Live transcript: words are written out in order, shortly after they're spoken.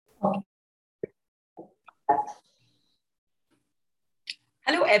Hello,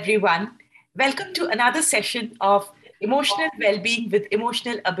 everyone. Welcome to another session of Emotional Wellbeing with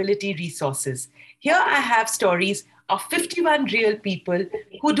Emotional Ability Resources. Here I have stories of 51 real people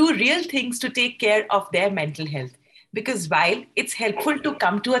who do real things to take care of their mental health. Because while it's helpful to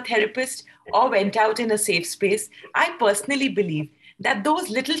come to a therapist or vent out in a safe space, I personally believe that those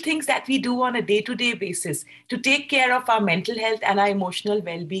little things that we do on a day to day basis to take care of our mental health and our emotional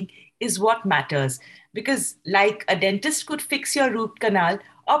well being is what matters. Because, like a dentist could fix your root canal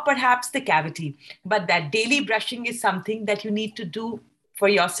or perhaps the cavity, but that daily brushing is something that you need to do for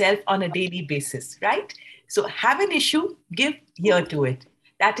yourself on a daily basis, right? So, have an issue, give ear to it.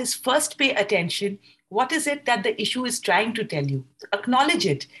 That is, first pay attention. What is it that the issue is trying to tell you? Acknowledge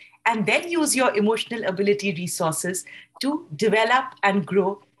it, and then use your emotional ability resources to develop and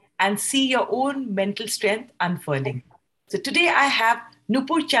grow and see your own mental strength unfurling. So today I have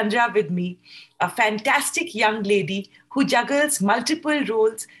Nupur Chandra with me, a fantastic young lady who juggles multiple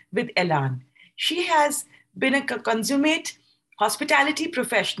roles with Elan. She has been a consummate hospitality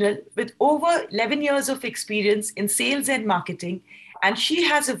professional with over 11 years of experience in sales and marketing, and she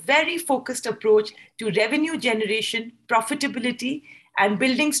has a very focused approach to revenue generation, profitability, and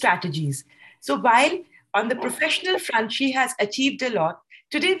building strategies. So while on the professional front she has achieved a lot,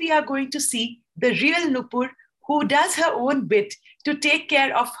 today we are going to see the real Nupur who does her own bit to take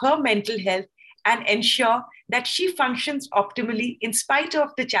care of her mental health and ensure that she functions optimally in spite of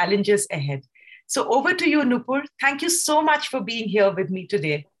the challenges ahead. So over to you, Nupur. Thank you so much for being here with me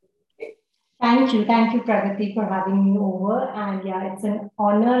today. Thank you, Pragati, for having me over. And yeah, it's an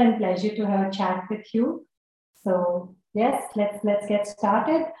honor and pleasure to have a chat with you. So yes, let's get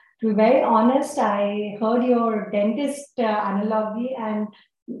started. To be very honest, I heard your dentist analogy, and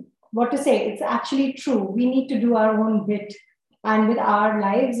what to say, it's actually true. We need to do our own bit. And with our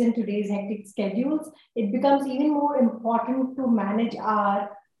lives in today's hectic schedules, it becomes even more important to manage our,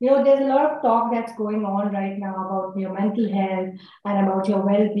 there's a lot of talk that's going on right now about your mental health and about your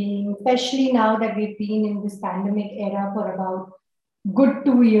well-being, especially now that we've been in this pandemic era for about good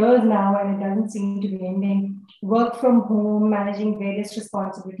 2 years now, and it doesn't seem to be ending. Work from home, managing various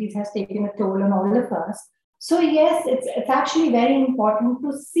responsibilities has taken a toll on all of us. So yes, it's actually very important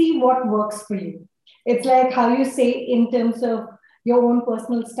to see what works for you. It's like how you say in terms of your own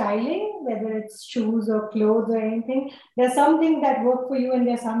personal styling, whether it's shoes or clothes or anything. There's something that work for you and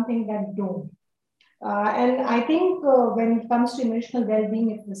there's something that don't. And I think when it comes to emotional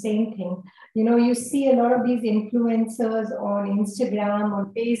well-being, it's the same thing. You see a lot of these influencers on Instagram,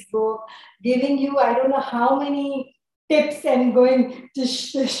 on Facebook, giving you, I don't know how many tips and going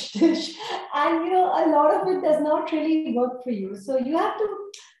tish, tish, tish. And, a lot of it does not really work for you. So you have to,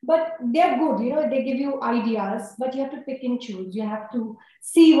 but they're good, they give you ideas, but you have to pick and choose. You have to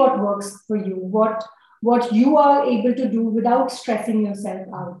see what works for you, what you are able to do without stressing yourself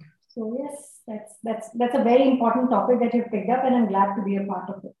out. So yes, that's a very important topic that you've picked up, and I'm glad to be a part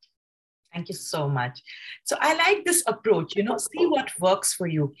of it. Thank you so much. So I like this approach, see what works for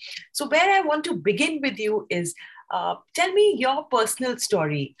you. So where I want to begin with you is tell me your personal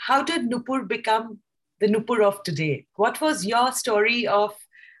story. How did Nupur become the Nupur of today? What was your story of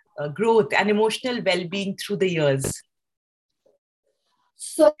growth and emotional well-being through the years?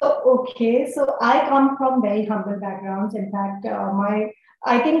 So I come from very humble backgrounds. In fact,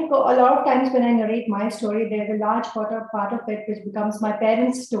 I think a lot of times when I narrate my story, there's a large part of it which becomes my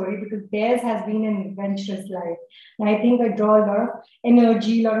parents' story, because theirs has been an adventurous life. And I think I draw a lot of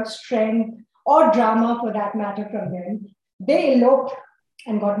energy, a lot of strength, or drama for that matter from them. They eloped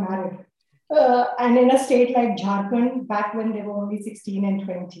and got married. And in a state like Jharkhand, back when they were only 16 and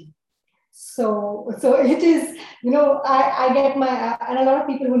 20. So it is, I get and a lot of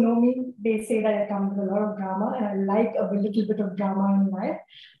people who know me, they say that I come with a lot of drama, and I like a little bit of drama in life,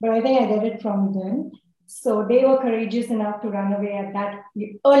 but I think I get it from them. So they were courageous enough to run away at that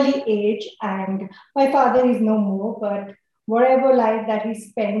early age, and my father is no more, but whatever life that he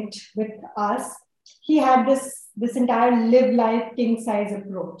spent with us, he had this entire live life king size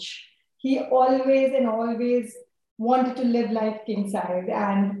approach. He always and always wanted to live life king size.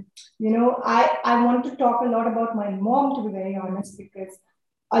 And, I want to talk a lot about my mom, to be very honest, because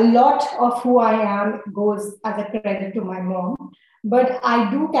a lot of who I am goes as a credit to my mom. But I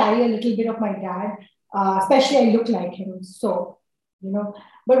do carry a little bit of my dad, especially I look like him. So,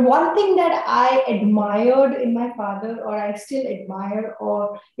 but one thing that I admired in my father, or I still admire,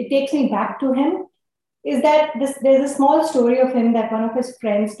 or it takes me back to him, is that there's a small story of him that one of his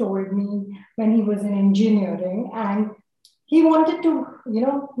friends told me when he was in engineering, and he wanted to,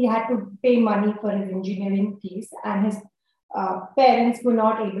 he had to pay money for his engineering fees, and his parents were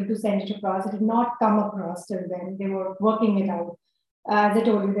not able to send it across. It did not come across till then. They were working it out. As I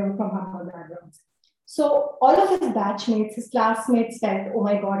told you, they were from humble backgrounds. So all of his batchmates, his classmates felt, oh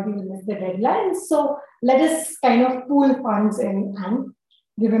my God, we will miss the deadline. So let us kind of pool funds in and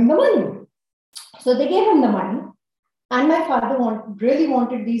give him the money. So they gave him the money. And my father really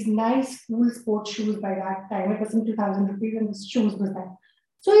wanted these nice school sports shoes by that time. It was in 2000 rupees and the shoes was that.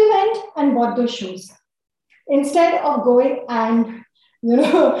 So he went and bought those shoes. Instead of going and,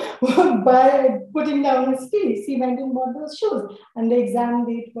 by putting down his fees, he went and bought those shoes. And the exam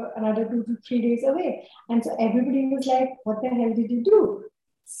date were another 2 to 3 days away. And so everybody was like, what the hell did you do?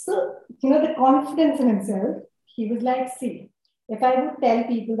 So, the confidence in himself, he was like, see, if I would tell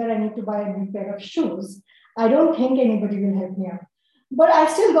people that I need to buy a new pair of shoes, I don't think anybody will help me out. But I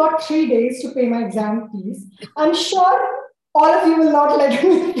still got 3 days to pay my exam fees. I'm sure all of you will not let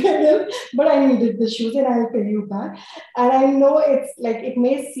me pay them, but I needed the shoes and I'll pay you back. And I know it's like, it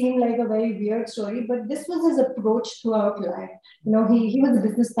may seem like a very weird story, but this was his approach throughout life. He was a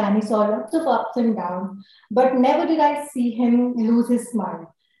businessman, he saw lots of ups and downs, but never did I see him lose his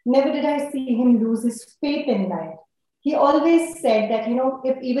smile. Never did I see him lose his faith in life. He always said that,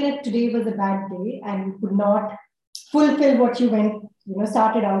 even if today was a bad day and you could not fulfill what you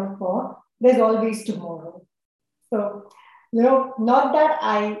started out for, there's always tomorrow. So, not that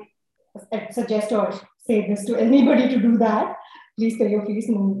I suggest or say this to anybody to do that. Please pay your fees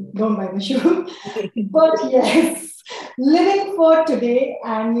and don't buy the shoe. But yes, living for today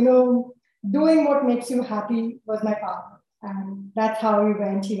and, doing what makes you happy was my path. And that's how he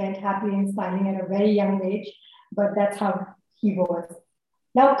went. He went happy and smiling at a very young age, but that's how he was.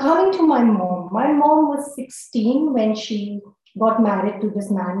 Now, coming to my mom was 16 when she got married to this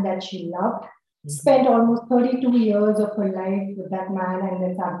man that she loved. Spent almost 32 years of her life with that man and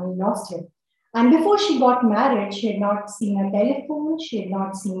then suddenly lost him. And before she got married, she had not seen a telephone, she had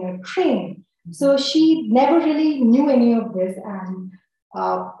not seen a train. So she never really knew any of this. And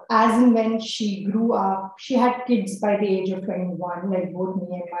as and when she grew up, she had kids by the age of 21, like both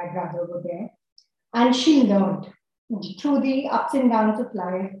me and my brother were there. And she learned through the ups and downs of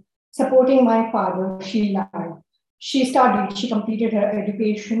life, supporting my father, she learned. She studied, she completed her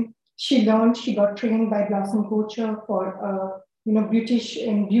education. She learned, she got trained by Blossom Culture for, British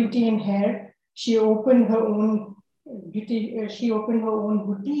in beauty and hair. She opened her own she opened her own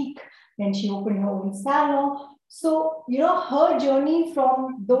boutique, then she opened her own salon. So, her journey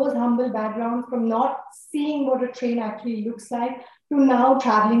from those humble backgrounds, from not seeing what a train actually looks like, to now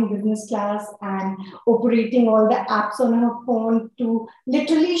traveling business class and operating all the apps on her phone, to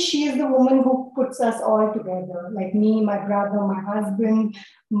literally, she is the woman who puts us all together, like me, my brother, my husband,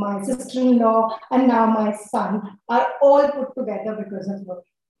 my sister-in-law, and now my son are all put together because of her.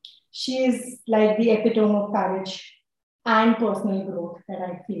 She is like the epitome of courage and personal growth that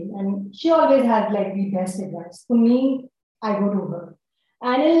I feel. And she always has like the best advice. For me, I go to her.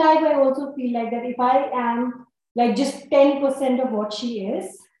 And in life, I also feel like that if I am like just 10% of what she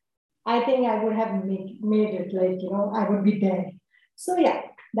is, I think I would have made it, like, I would be there. So yeah,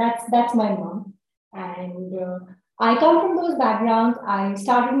 that's my mom. And I come from those backgrounds. I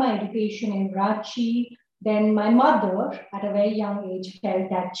started my education in Ranchi. Then my mother, at a very young age, felt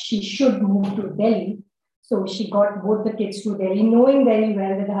that she should move to Delhi. So she got both the kids to Delhi, knowing very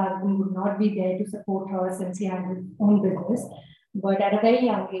well that the husband would not be there to support her since he had his own business. But at a very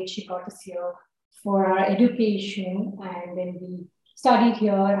young age, she got us here for our education. And then we studied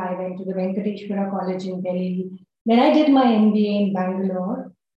here. I went to the Venkateshwara College in Delhi. Then I did my MBA in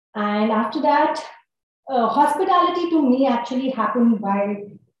Bangalore. And after that, hospitality to me actually happened by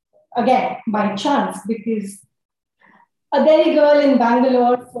chance, because a Delhi girl in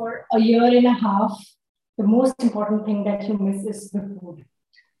Bangalore for a year and a half, the most important thing that you miss is the food.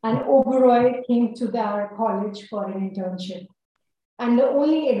 And Oberoi came to our college for an internship. And the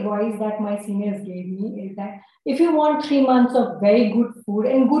only advice that my seniors gave me is that if you want 3 months of very good food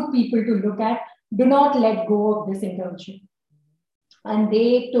and good people to look at, do not let go of this internship. And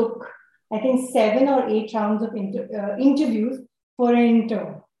they took, I think, 7 or 8 rounds of interviews for an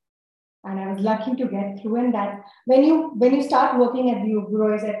intern. And I was lucky to get through. And that when you start working at the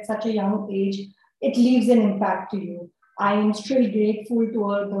Oberois at such a young age, it leaves an impact to you. I am still grateful to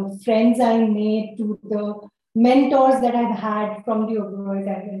all the friends I made, to the mentors that I've had from the Oberois.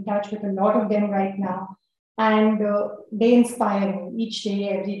 I'm in touch with a lot of them right now. And they inspire me each day,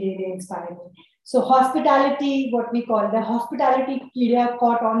 every day they inspire me. So hospitality, what we call the hospitality Kiria,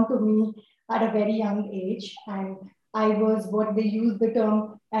 caught on to me at a very young age. And I was what they use the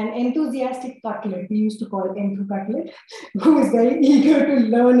term an enthusiastic cutlet. We used to call it Enthu cutlet, who is very eager to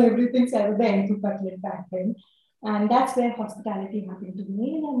learn everything. So I was the Enthu cutlet back then. And that's where hospitality happened to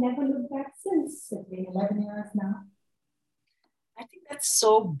me. And I've never looked back since. It's been 11 years now. I think that's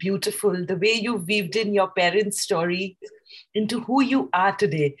so beautiful, the way you weaved in your parents' story into who you are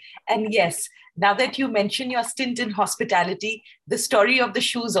today. And yes, now that you mention your stint in hospitality, the story of the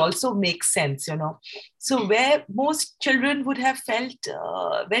shoes also makes sense, you know. So, where most children would have felt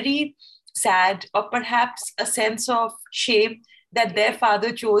very sad or perhaps a sense of shame that their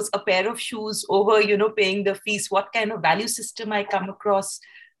father chose a pair of shoes over, you know, paying the fees, what kind of value system I come across.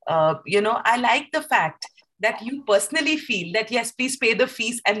 I like the fact that you personally feel that yes, please pay the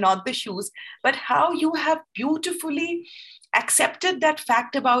fees and not the shoes, but how you have beautifully accepted that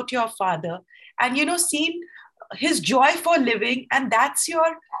fact about your father and, you know, seen his joy for living, and that's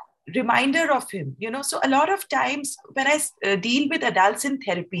your reminder of him, you know. So a lot of times when I deal with adults in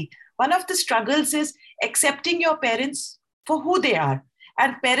therapy, one of the struggles is accepting your parents for who they are.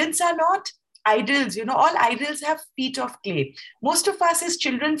 And parents are not idols, you know. All idols have feet of clay. Most of us as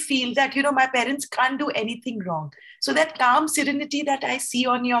children feel that, you know, my parents can't do anything wrong. So that calm serenity that I see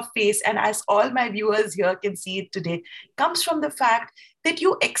on your face, and as all my viewers here can see it today, comes from the fact that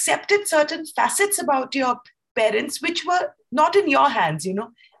you accepted certain facets about your parents which were not in your hands, you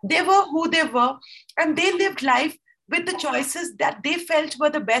know. They were who they were, and they lived life with the choices that they felt were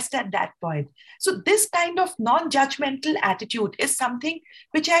the best at that point. So this kind of non-judgmental attitude is something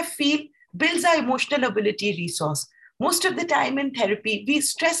which I feel builds our emotional ability resource. Most of the time in therapy, we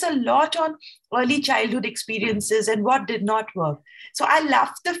stress a lot on early childhood experiences and what did not work. So I love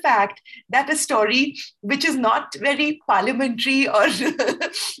the fact that a story which is not very parliamentary or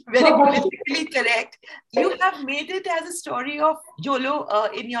very politically correct, you have made it as a story of YOLO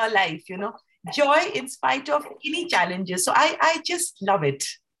in your life, you know, joy in spite of any challenges. So I just love it.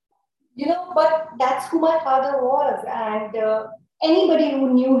 But that's who my father was. And anybody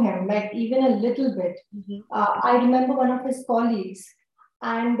who knew him, like even a little bit, I remember one of his colleagues,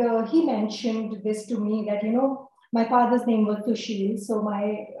 and he mentioned this to me that, my father's name was Sushil. So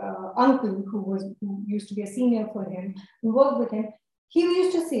my uncle, who used to be a senior for him, who worked with him, he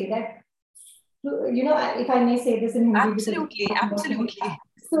used to say that, if I may say this in Hindi, absolutely, absolutely.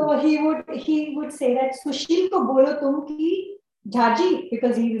 So he would say that Sushil ko bolo tum ki Jhaji,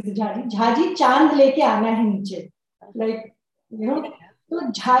 because he was the Jhaji, Jhaji चांद लेके आना है नीचे, like,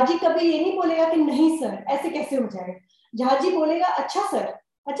 तो झाजी कभी ये नहीं बोलेगा कि नहीं सर ऐसे कैसे हो जाएगा, झाजी बोलेगा अच्छा सर,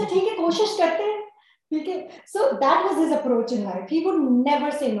 अच्छा ठीक है कोशिश करते हैं, ठीक है. So that was his approach in life. He would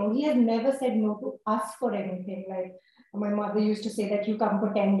never say no. He has never said no to us for anything. Like my mother used to say that you come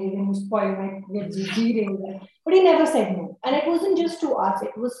for 10 days and you spoil my kids, but he never said no. And it wasn't just to us,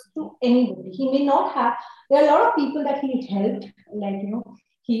 it was to anybody. He may not have, there are a lot of people that he helped, like,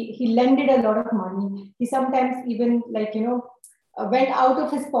 he lended a lot of money. He sometimes even, like, went out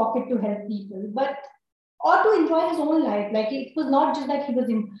of his pocket to help people, but or to enjoy his own life. Like it was not just that he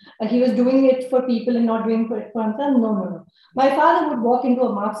was doing it for people and not doing it for himself. No, no, no. My father would walk into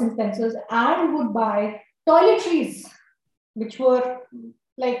a Marks and Spencer's and would buy toiletries, which were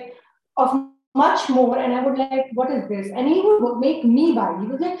like of much more. And I would like, what is this? And he would make me buy. He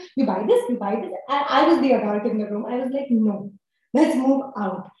was like, you buy this, you buy this. And I was the adult in the room. I was like, no, let's move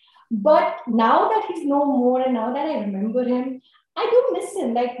out. But now that he's no more, and now that I remember him, I do miss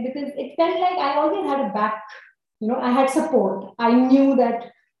him, like, because it felt like I always had a back. I had support. I knew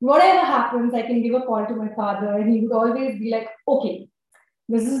that whatever happens, I can give a call to my father, and he would always be like, "Okay,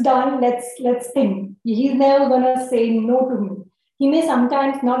 this is done. Let's think." He's never gonna say no to me. He may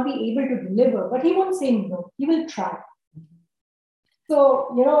sometimes not be able to deliver, but he won't say no. He will try.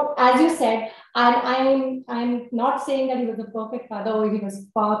 So, as you said, I'm not saying that he was a perfect father or he was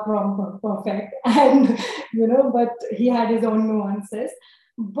far from perfect, and but he had his own nuances.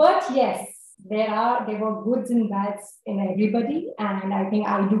 But yes, there were goods and bads in everybody, and I think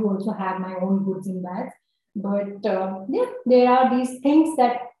I do also have my own goods and bads. But yeah, there are these things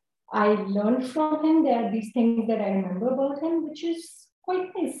that I learned from him. There are these things that I remember about him, which is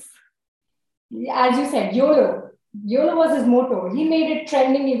quite nice. As you said, YOLO. YOLO was his motto. He made it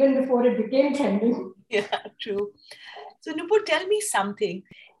trending even before it became trending. Yeah, true. So, Nupur, tell me something.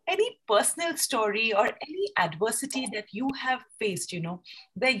 Any personal story or any adversity that you have faced,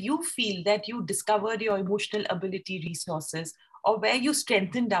 where you feel that you discovered your emotional ability resources or where you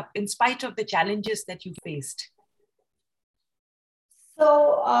strengthened up in spite of the challenges that you faced?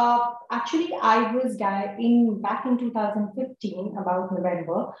 So actually, I was back in 2015, about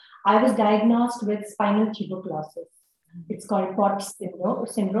November. I was diagnosed with spinal tuberculosis. It's called POTS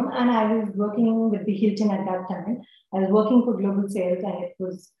syndrome, and I was working with the Hilton at that time. I was working for global sales, and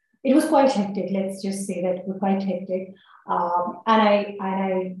it was quite hectic. Let's just say that it was quite hectic. And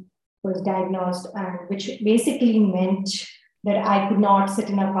I was diagnosed, and which basically meant that I could not sit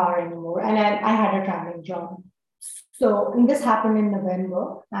in a car anymore. And I had a traveling job. So and this happened in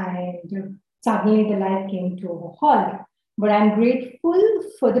November, and suddenly the life came to a halt. But I'm grateful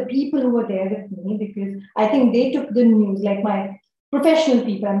for the people who were there with me, because I think they took the news, like my professional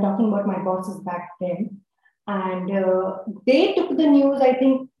people, I'm talking about my bosses back then. And they took the news, I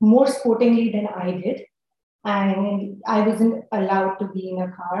think, more sportingly than I did. And I wasn't allowed to be in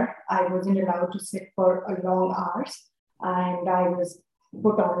a car. I wasn't allowed to sit for a long hours. And I was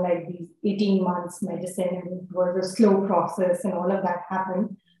put on like these 18 months medicine, and it was a slow process, and all of that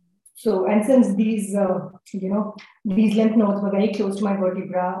happened. So, and since these lymph nodes were very close to my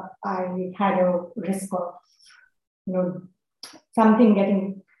vertebra, I had a risk of, you know, something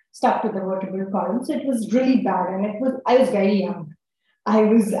getting stuck to the vertebral column. So it was really bad, and I was very young. I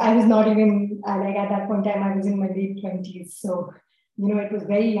was not even like at that point in time, I was in my late 20s. So, it was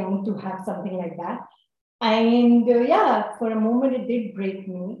very young to have something like that. And yeah, for a moment it did break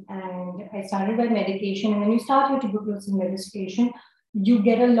me, and I started by medication. And when you start your tuberculosis medication, you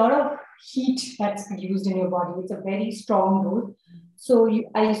get a lot of heat that's produced in your body. It's a very strong dose. So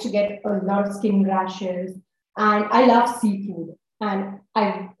I used to get a lot of skin rashes, and I love seafood. And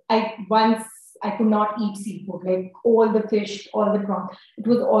I once I could not eat seafood, like all the fish, all the prawns, it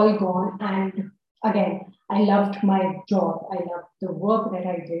was all gone. And again, I loved my job. I loved the work that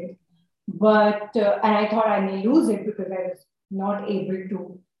I did. But, and I thought I may lose it because I was not able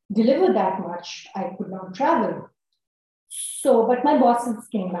to deliver that much. I could not travel. So, but my bosses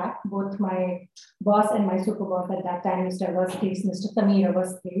came back, both my boss and my super boss at that time, Mr. Avasthi, Mr. Samir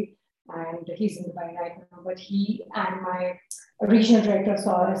Avasthi, and he's in Dubai right now. But he and my regional director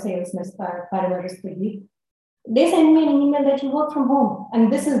saw a sales, Mr. Paravaristhi, they sent me an email that you work from home.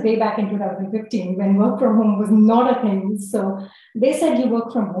 And this is way back in 2015 when work from home was not a thing. So they said you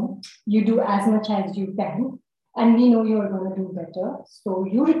work from home, you do as much as you can, and we know you are going to do better. So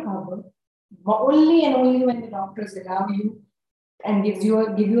you recover. But only and only when the doctors allow you and give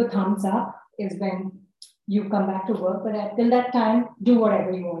you a thumbs up is when you come back to work. But until that time, do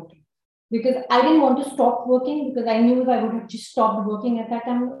whatever you want to. Because I didn't want to stop working, because I knew if I would have just stopped working at that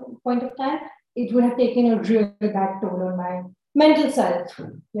point of time, it would have taken a real bad toll on my mental self,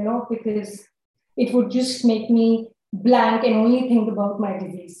 because it would just make me blank and only think about my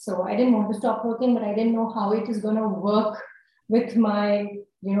disease. So I didn't want to stop working, but I didn't know how it is going to work with my,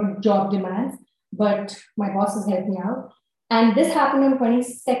 job demands. But my bosses helped me out. And this happened on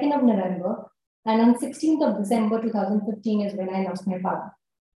 22nd of November. And on 16th of December 2015 is when I lost my father.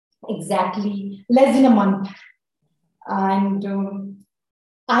 Exactly less than a month. And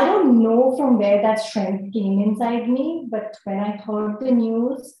I don't know from where that strength came inside me, but when I heard the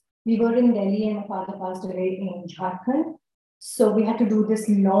news, we were in Delhi and my father passed away in Jharkhand. So we had to do this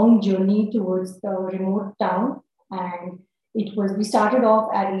long journey towards the remote town. And we started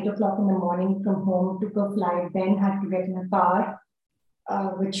off at 8 o'clock in the morning from home, took a flight, then had to get in a car,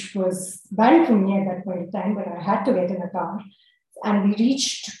 which was bad for me at that point in time, but I had to get in a car. And we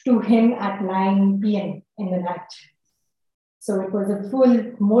reached to him at 9 p.m. in the night. So it was a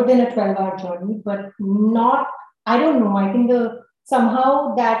full, more than a 12-hour journey, but not, I don't know, I think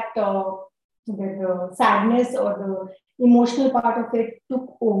somehow that the sadness or the emotional part of it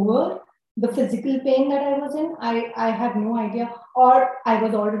took over the physical pain that I was in. I have no idea, or I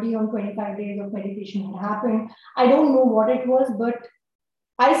was already on 25 days of medication had happened. I don't know what it was, but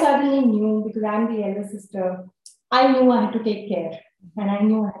I suddenly knew, because I'm the elder sister, I knew I had to take care, and I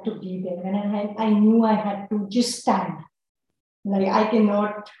knew I had to be there, and I knew I had to just stand. Like I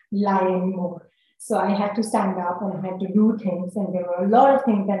cannot lie anymore. So I had to stand up and I had to do things. And there were a lot of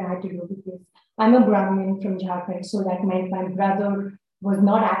things that I had to do, because I'm a Brahmin from Jharkhand. So that meant my brother was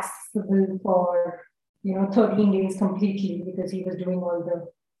not accessible for, 13 days completely, because he was doing all the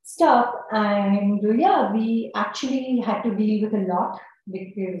stuff. And yeah, we actually had to deal with a lot,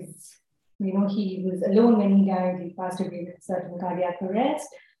 because, he was alone when he died. He passed away with certain cardiac arrest.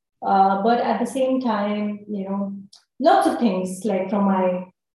 But at the same time, lots of things, like from my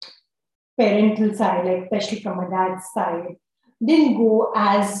parental side, like especially from my dad's side, didn't go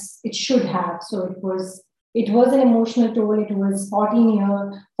as it should have. So it was an emotional toll. It was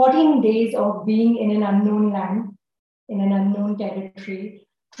 14 days of being in an unknown land, in an unknown territory,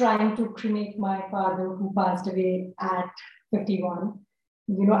 trying to cremate my father who passed away at 51.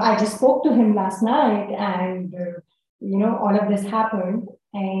 I just spoke to him last night, and all of this happened.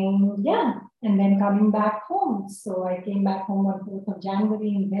 And yeah, and then coming back home. So I came back home on 4th of January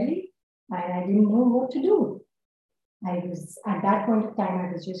in Delhi, and I didn't know what to do. At that point of time,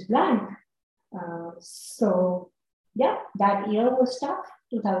 I was just blank. So yeah, that year was tough.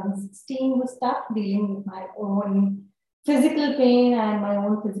 2016 was tough, dealing with my own physical pain and my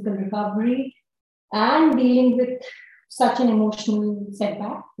own physical recovery, and dealing with such an emotional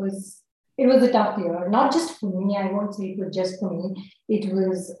setback. It was a tough year, not just for me. I won't say it was just for me. It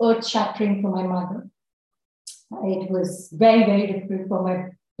was earth shattering for my mother. It was very, very difficult for my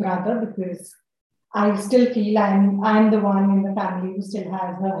brother, because I still feel I'm the one in the family who still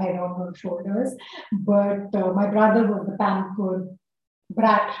has her head on her shoulders. But my brother was the pampered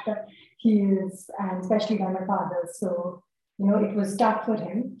brat that he is, and especially by my father. So, it was tough for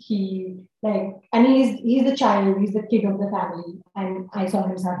him. And he's the child, he's the kid of the family, and I saw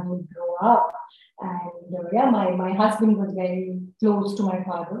him suddenly grow up. And my husband was very close to my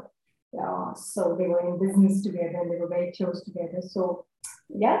father. So they were in business together, and they were very close together. So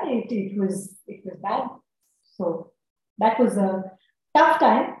it was bad. So that was a tough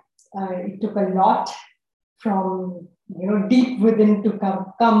time. It took a lot from deep within to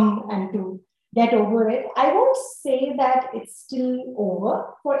come and to get over it. I won't say that it's still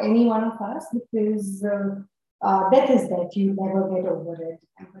over for any one of us, because death is death. You never get over it.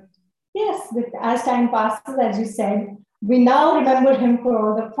 But yes, as time passes, as you said, we now remember him for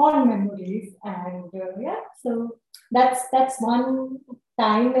all the fond memories, and so that's one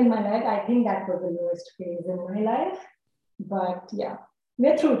time in my life. I think that was the lowest phase in my life, but yeah,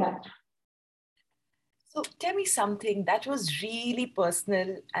 we're through that. So tell me something that was really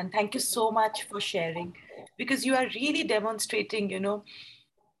personal, and thank you so much for sharing, because you are really demonstrating,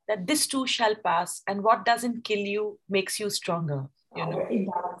 that this too shall pass, and what doesn't kill you makes you stronger. It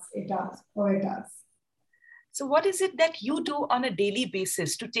does. Oh, it does. So what is it that you do on a daily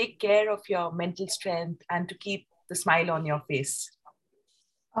basis to take care of your mental strength and to keep the smile on your face?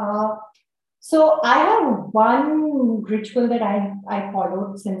 So I have one ritual that I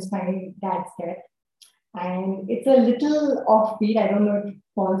followed since my dad's death. And it's a little offbeat. I don't know if it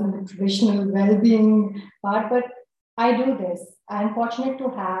falls in the traditional well-being part, but I do this. I'm fortunate to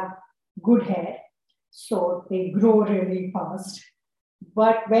have good hair, so they grow really fast.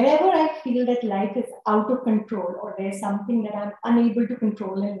 But whenever I feel that life is out of control, or there's something that I'm unable to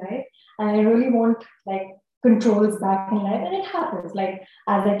control in life, and I really want controls back in life, and it happens. Like,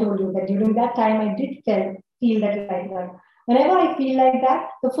 as I told you, that during that time I did feel that like whenever I feel like that,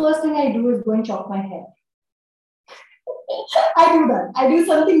 the first thing I do is go and chop my hair. I do that. I do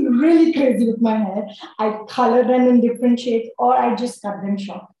something really crazy with my hair. I color them in different shades, or I just cut them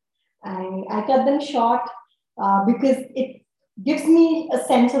short. And I cut them short because it gives me a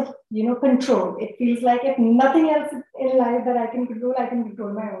sense of control. It feels like if nothing else in life that I can control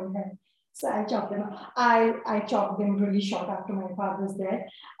my own hair. So I chop them. I chopped them really short after my father's death.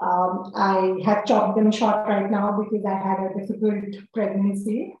 I have chopped them short right now because I had a difficult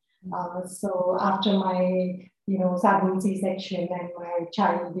pregnancy. So after my sudden C-section and my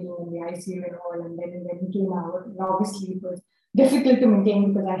child being in the ICU and all, and then when he came out, obviously it was difficult to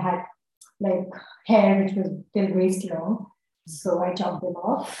maintain because I had hair which was till waist long. So I chopped them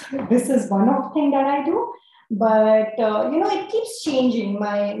off. This is one of thing that I do. But it keeps changing.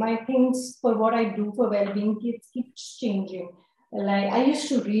 My things for what I do for well-being keeps changing. Like, I used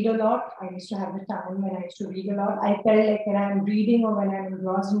to read a lot. I used to have the time when I used to read a lot. I felt like when I'm reading or when I'm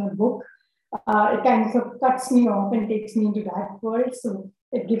engrossed in a book, it kind of cuts me off and takes me into that world. So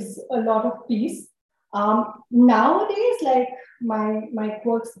it gives a lot of peace. Nowadays, like my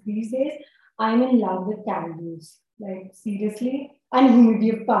quirks these days, I'm in love with candles. Like, seriously, and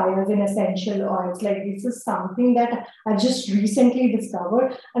humidifiers and essential oils. Like, this is something that I've just recently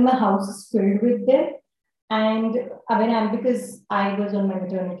discovered, and my house is filled with them. And because I was on my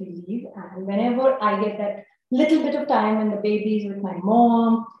maternity leave, and whenever I get that little bit of time when the baby's with my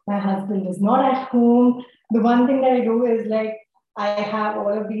mom, my husband is not at home, the one thing that I do is I have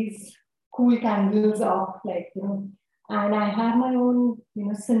all of these cool candles of and I have my own,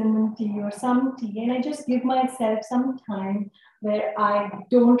 cinnamon tea or some tea, and I just give myself some time where I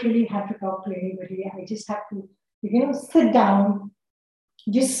don't really have to talk to anybody. I just have to, sit down,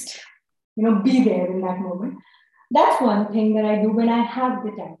 just, be there in that moment. That's one thing that I do when I have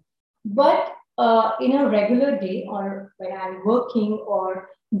the time. But in a regular day, or when I'm working, or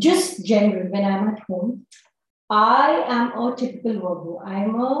just general, when I'm at home, I am a typical Virgo.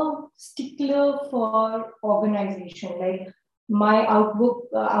 I'm a stickler for organization. Like, my Outlook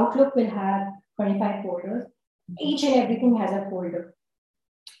will have 25 folders. Each and everything has a folder.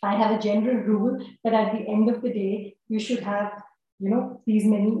 I have a general rule that at the end of the day, you should have, these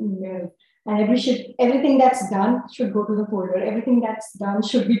many emails. And everything that's done should go to the folder. Everything that's done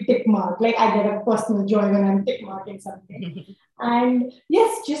should be tick marked. Like, I get a personal joy when I'm tick marking something. And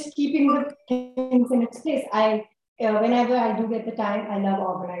yes, just keeping the things in its place. whenever I do get the time, I love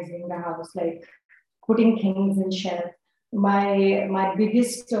organizing the house, like putting things in shelves. My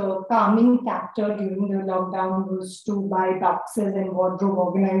biggest calming factor during the lockdown was to buy boxes and wardrobe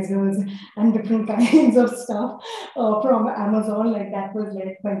organizers and different kinds of stuff from Amazon. Like that was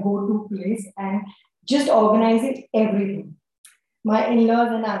like my go-to place, and just organizing everything. My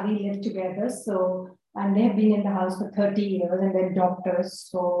in-laws and Avi live together, so and they have been in the house for 30 years, and they're doctors,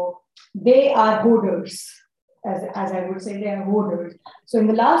 so they are hoarders. As I would say, they are hoarders. So in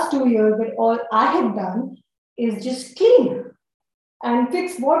the last 2 years, that all I have done is just clean and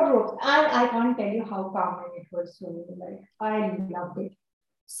fix wardrobes. And I can't tell you how calming it was for me. Like I loved it.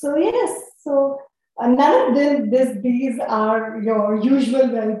 So yes, so none of these are your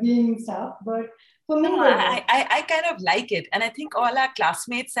usual well-being stuff, but for me, No, I kind of like it. And I think all our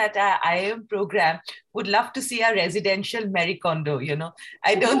classmates at our IIM program would love to see our residential Marie Kondo,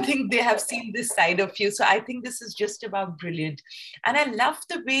 I don't think they have seen this side of you. So I think this is just about brilliant. And I love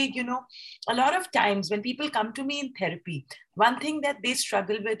the way, a lot of times when people come to me in therapy, one thing that they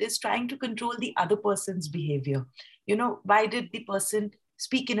struggle with is trying to control the other person's behavior. Why did the person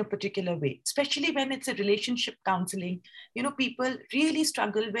speak in a particular way, especially when it's a relationship counseling, people really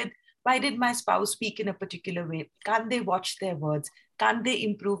struggle with, why did my spouse speak in a particular way? Can't they watch their words? Can't they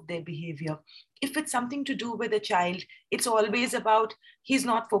improve their behavior? If it's something to do with a child, it's always about he's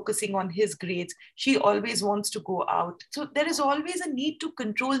not focusing on his grades. She always wants to go out. So there is always a need to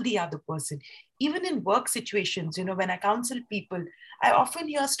control the other person. Even in work situations, when I counsel people, I often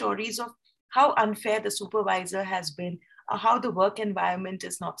hear stories of how unfair the supervisor has been, or how the work environment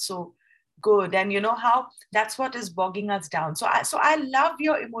is not so good, and how that's what is bogging us down. So I love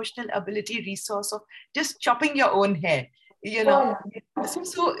your emotional ability resource of just chopping your own hair, you know oh,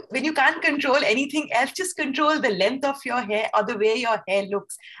 so when you can't control anything else, just control the length of your hair or the way your hair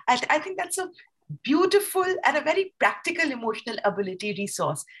looks. I think that's a beautiful and a very practical emotional ability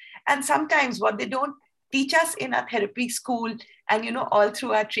resource. And sometimes what they don't teach us in our therapy school and all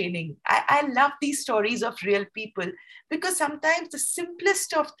through our training, I love these stories of real people, because sometimes the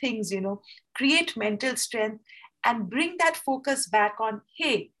simplest of things create mental strength and bring that focus back on,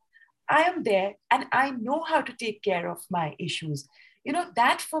 hey, I am there and I know how to take care of my issues.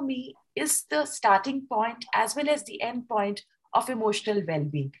 That for me is the starting point as well as the end point of emotional well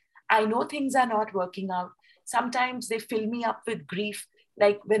being. I know things are not working out. Sometimes they fill me up with grief,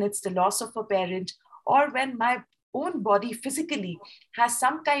 like when it's the loss of a parent, or when my own body physically has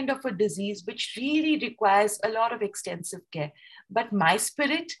some kind of a disease which really requires a lot of extensive care. But my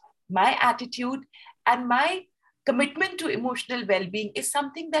spirit, my attitude, and my commitment to emotional well-being is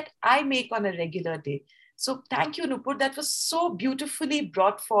something that I make on a regular day. So thank you, Nupur. That was so beautifully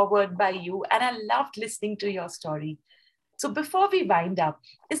brought forward by you, and I loved listening to your story. So before we wind up,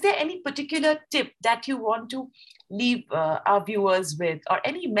 is there any particular tip that you want to leave our viewers with, or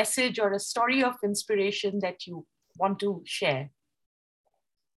any message or a story of inspiration that you want to share?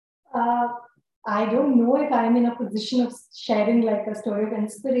 uh, I don't know if I'm in a position of sharing like a story of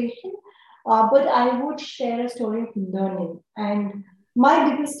inspiration, but I would share a story of learning. And my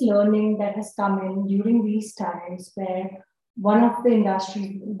biggest learning that has come in during these times, where one of the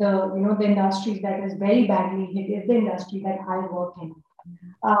industries, the industry that is very badly hit is the industry that I work in.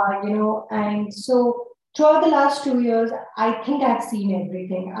 And so throughout the last 2 years, I think I've seen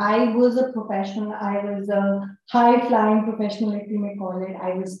everything. I was a professional. I was a high flying professional, if you may call it.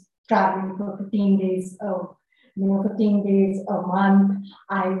 I was traveling for 15 days, 15 days a month.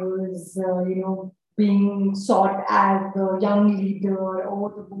 I was, being sought as the young leader or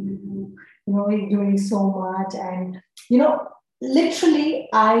the woman who, is doing so much. And, literally,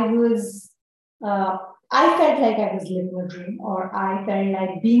 uh, I felt like I was living a dream, or I felt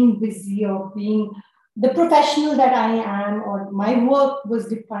like being busy, or being the professional that I am, or my work was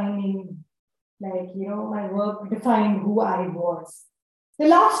defining, my work defined who I was. The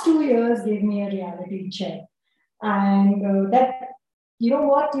last 2 years gave me a reality check. And that,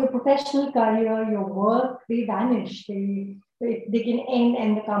 what, your professional career, your work, they vanish. They can end,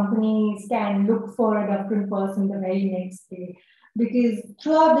 and the companies can look for a different person the very next day. Because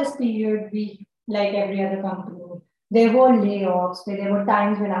throughout this period, we, like every other company, there were layoffs, where there were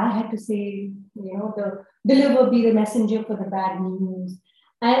times when I had to say, the deliver, be the messenger for the bad news.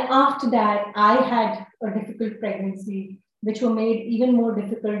 And after that, I had a difficult pregnancy, which were made even more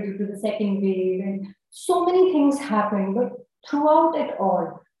difficult due to the second wave. And so many things happened. But throughout it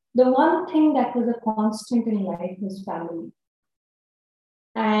all, the one thing that was a constant in life was family.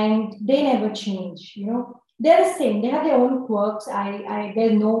 And they never change, They're the same. They have their own quirks.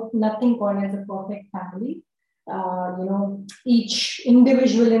 There's nothing called as a perfect family. Each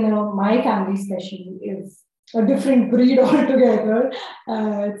individual in my family especially is a different breed altogether.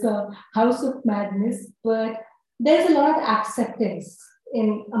 It's a house of madness, but there's a lot of acceptance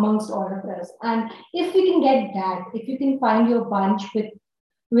in amongst all of us. And if we can get that, if you can find your bunch with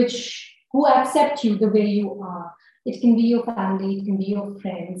which who accept you the way you are, it can be your family, it can be your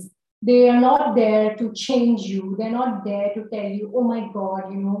friends. They are not there to change you. They're not there to tell you, oh my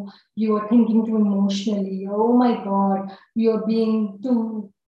God, you are thinking too emotionally, or oh my God, you're being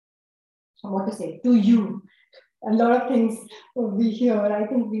too, what to say, to you. A lot of things we hear. I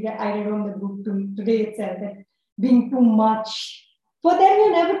think I read on the book today itself that being too much. For them,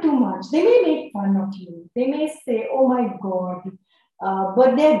 you're never too much. They may make fun of you. They may say, oh my God,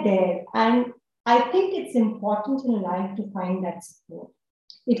 but they're there. And I think it's important in life to find that support.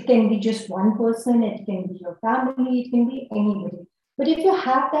 It can be just one person, it can be your family, it can be anybody. But if you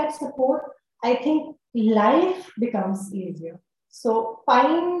have that support, I think life becomes easier. So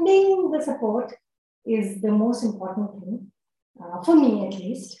finding the support is the most important thing, for me at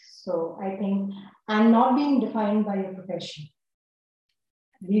least. So I think, and not being defined by your profession.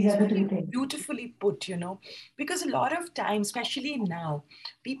 These are the two things. Beautifully put, because a lot of times, especially now,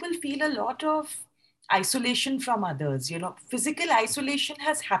 people feel a lot of isolation from others. Physical isolation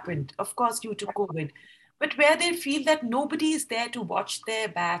has happened, of course, due to COVID, but where they feel that nobody is there to watch their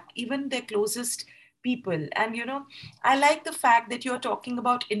back, even their closest people. And, I like the fact that you're talking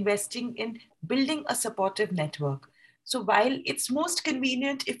about investing in building a supportive network. So while it's most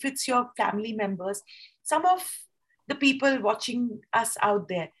convenient if it's your family members, some of the people watching us out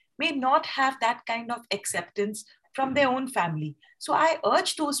there may not have that kind of acceptance from their own family. So I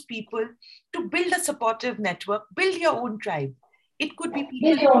urge those people to build a supportive network, build your own tribe. It could be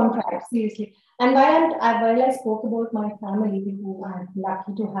people. Build your own tribe, seriously. And while I spoke about my family, who I'm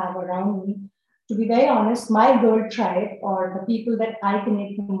lucky to have around me, to be very honest, my girl tribe or the people that I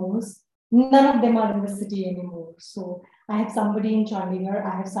connect the most, none of them are in the city anymore. So I have somebody in Chandigarh,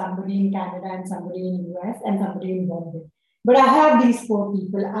 I have somebody in Canada, and somebody in US, and somebody in Bombay. But I have these four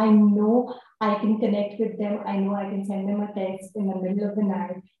people. I know I can connect with them. I know I can send them a text in the middle of the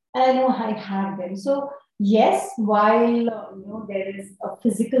night, and I know I have them. So yes, while there is a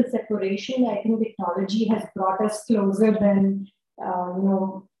physical separation, I think technology has brought us closer than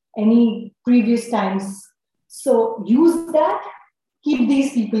any previous times. So use that, keep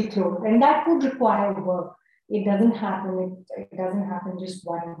these people close, and that would require work. It doesn't happen. It doesn't happen just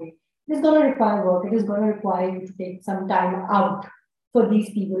one day. It is going to require work. It is going to require you to take some time out for these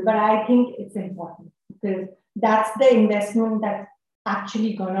people. But I think it's important because that's the investment that's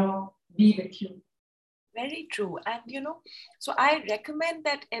actually going to be with you. Very true. And, so I recommend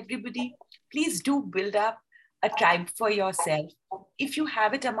that everybody, please do build up a tribe for yourself. If you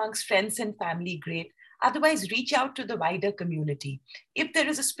have it amongst friends and family, great. Otherwise, reach out to the wider community. If there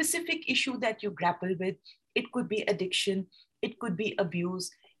is a specific issue that you grapple with, it could be addiction, it could be abuse,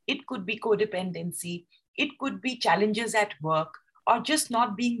 it could be codependency, it could be challenges at work, or just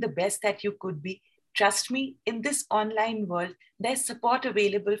not being the best that you could be. Trust me, in this online world, there's support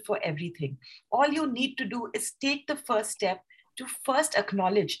available for everything. All you need to do is take the first step to first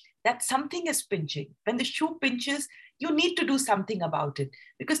acknowledge that something is pinching. When the shoe pinches, you need to do something about it,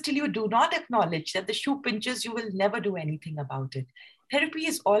 because till you do not acknowledge that the shoe pinches, you will never do anything about it. Therapy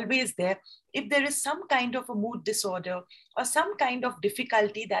is always there. If there is some kind of a mood disorder or some kind of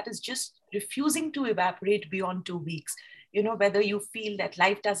difficulty that is just refusing to evaporate beyond 2 weeks, whether you feel that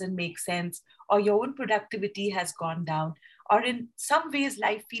life doesn't make sense or your own productivity has gone down, or in some ways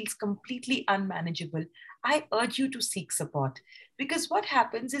life feels completely unmanageable, I urge you to seek support. Because what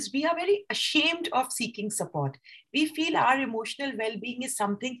happens is we are very ashamed of seeking support. We feel our emotional well-being is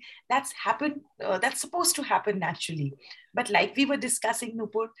something that's supposed to happen naturally. But like we were discussing,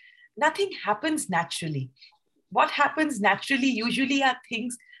 Nupur, nothing happens naturally. What happens naturally usually are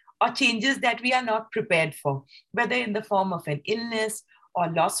things or changes that we are not prepared for, whether in the form of an illness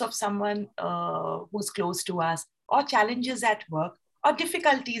or loss of someone who's close to us, or challenges at work, or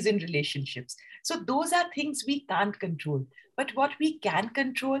difficulties in relationships. So those are things we can't control. But what we can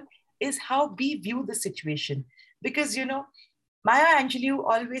control is how we view the situation. Because, Maya Angelou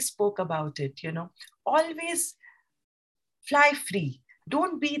always spoke about it, always fly free.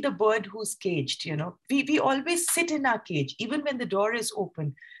 Don't be the bird who's caged. We always sit in our cage even when the door is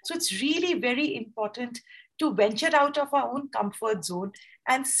open. So it's really very important to venture out of our own comfort zone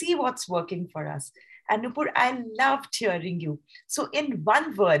and see what's working for us. And Nupur, I loved hearing you. So in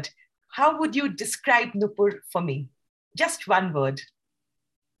one word, how would you describe Nupur for me? Just one word.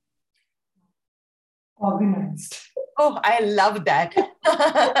 Organized. Oh, I love that.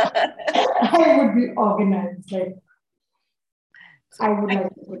 I would be organized. I would like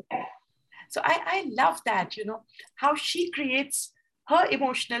to put that. So I love that, how she creates her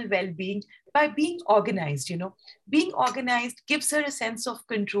emotional well-being by being organized. Being organized gives her a sense of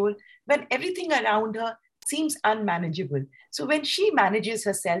control when everything around her seems unmanageable. So when she manages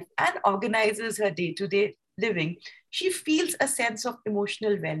herself and organizes her day-to-day living, she feels a sense of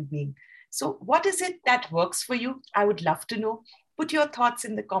emotional well-being. So what is it that works for you? I would love to know. Put your thoughts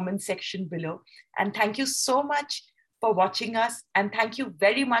in the comment section below. And thank you so much for watching us. And thank you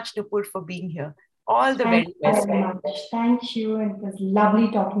very much, Nupur, for being here. All the Thank very you best. very much. Thank you. It was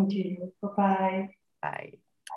lovely talking to you. Bye-bye. Bye.